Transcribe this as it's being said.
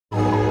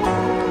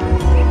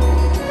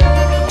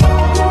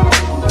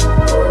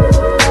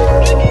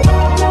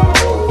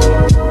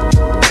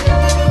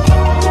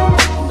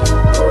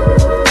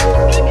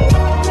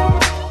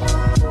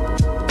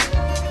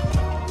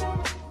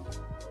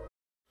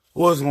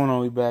What's going on?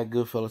 We back,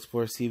 Goodfellas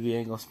Sports TV.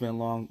 Ain't gonna spend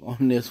long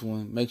on this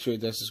one. Make sure you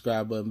hit that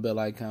subscribe button, bell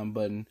icon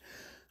button.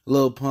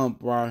 Lil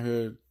Pump around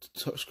here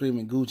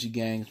screaming Gucci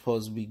Gang.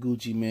 Supposed to be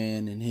Gucci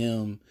Man and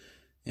him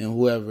and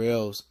whoever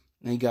else.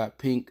 And he got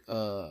pink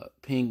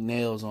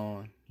nails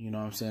on. You know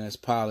what I'm saying? It's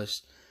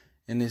polished.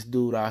 And this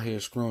dude out here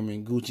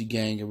screaming Gucci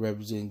Gang and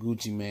representing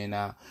Gucci Man.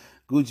 Now,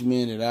 Gucci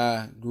Man that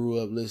I grew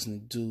up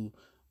listening to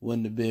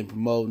wouldn't have been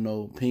promoting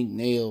no pink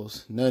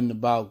nails. Nothing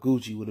about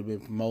Gucci would have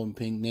been promoting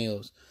pink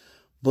nails.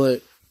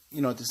 But,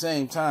 you know, at the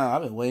same time,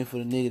 I've been waiting for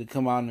the nigga to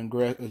come out and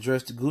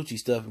address the Gucci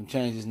stuff and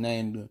change his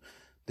name to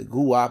the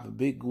Guwop, a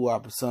big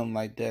Guwop or something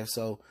like that.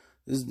 So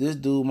this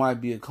dude might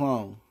be a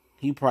clone.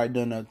 He probably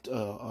done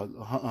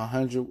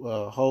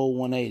a whole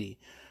 180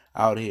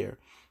 out here.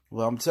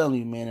 Well, I'm telling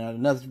you,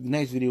 man,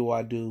 next video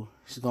I do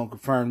is going to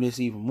confirm this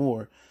even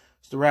more.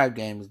 It's the rap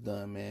game is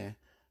done, man.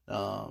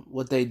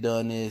 What they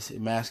done is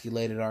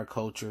emasculated our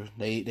culture.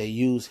 They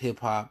use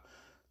hip hop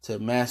to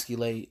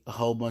emasculate a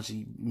whole bunch of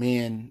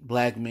men,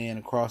 black men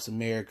across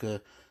America,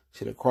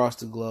 shit across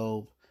the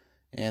globe.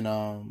 And,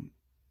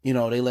 you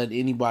know, they let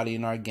anybody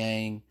in our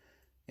game,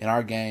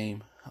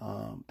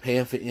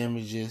 paying for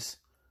images,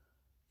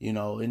 you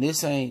know, and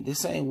this ain't,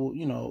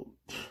 you know,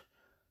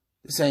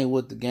 this ain't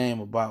what the game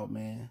about,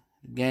 man.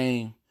 The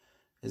game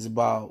is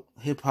about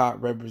hip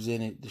hop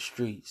represented the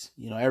streets.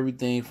 You know,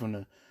 everything from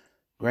the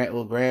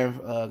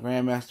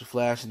Grandmaster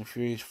Flash and the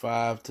Furious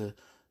 5 to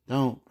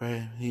Don't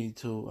Bring Me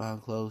Too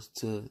Close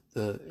to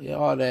the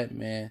all that,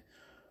 man.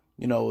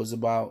 You know, it's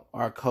about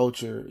our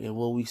culture and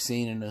what we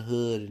seen in the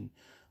hood and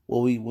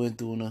what we went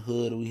through in the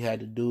hood and we had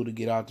to do to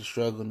get out the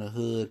struggle in the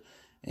hood.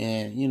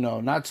 And, you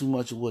know, not too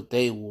much of what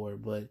they wore,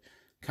 but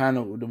kind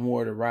of the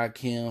more the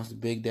Rakims, the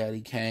Big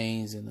Daddy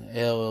Kanes, and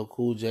the LL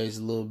Cool J's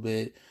a little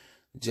bit,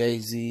 the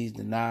Jay-Z's,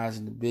 the Nas,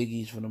 and the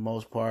Biggies for the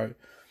most part.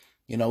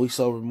 You know, we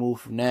so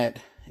removed from that.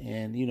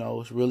 And, you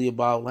know, it's really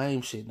about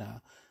lame shit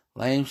now.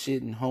 Lame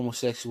shit and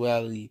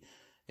homosexuality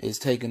is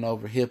taking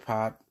over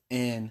hip-hop.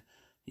 And,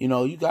 you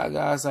know, you got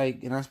guys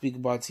like, and I speak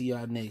about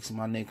T.I. next in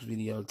my next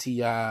video,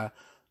 T.I.,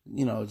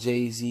 you know,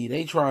 Jay-Z.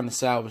 They trying to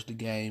salvage the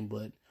game,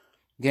 but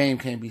game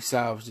can't be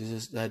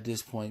salvaged at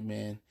this point,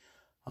 man.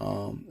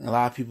 A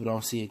lot of people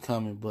don't see it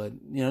coming, but,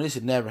 you know, this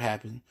should never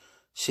happen.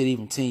 Shit,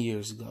 even 10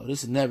 years ago.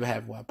 This should never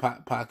happen while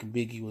Pac and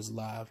Biggie was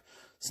alive.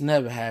 It's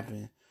never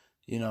happened.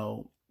 You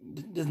know,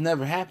 this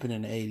never happened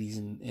in the 80s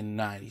and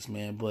the 90s,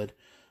 man. But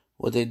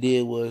what they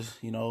did was,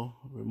 you know,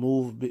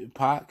 remove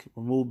Pac,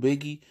 remove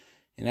Biggie,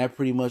 and that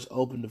pretty much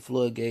opened the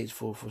floodgates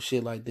for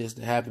shit like this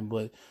to happen.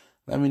 But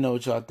let me know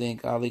what y'all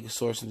think. I'll link a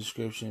source in the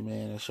description,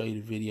 man. I'll show you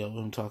the video of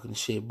him talking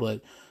shit.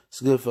 But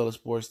it's Goodfellas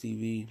Sports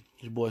TV.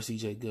 It's your boy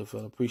CJ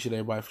Goodfellas. Appreciate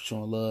everybody for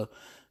showing love.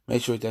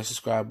 Make sure to hit that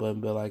subscribe button,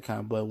 bell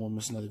icon button. Won't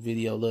miss another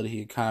video. Love to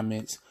hear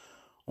comments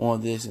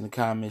on this in the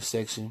comment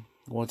section.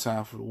 One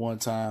time for the one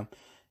time.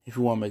 If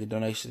you want to make a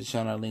donation to the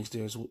channel, links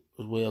there as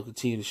well.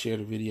 Continue to share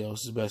the videos.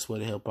 It's the best way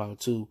to help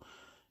out too.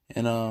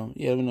 And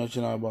yeah, let me know what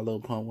you know about Lil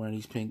Pump wearing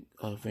these pink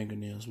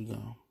fingernails. We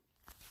gone.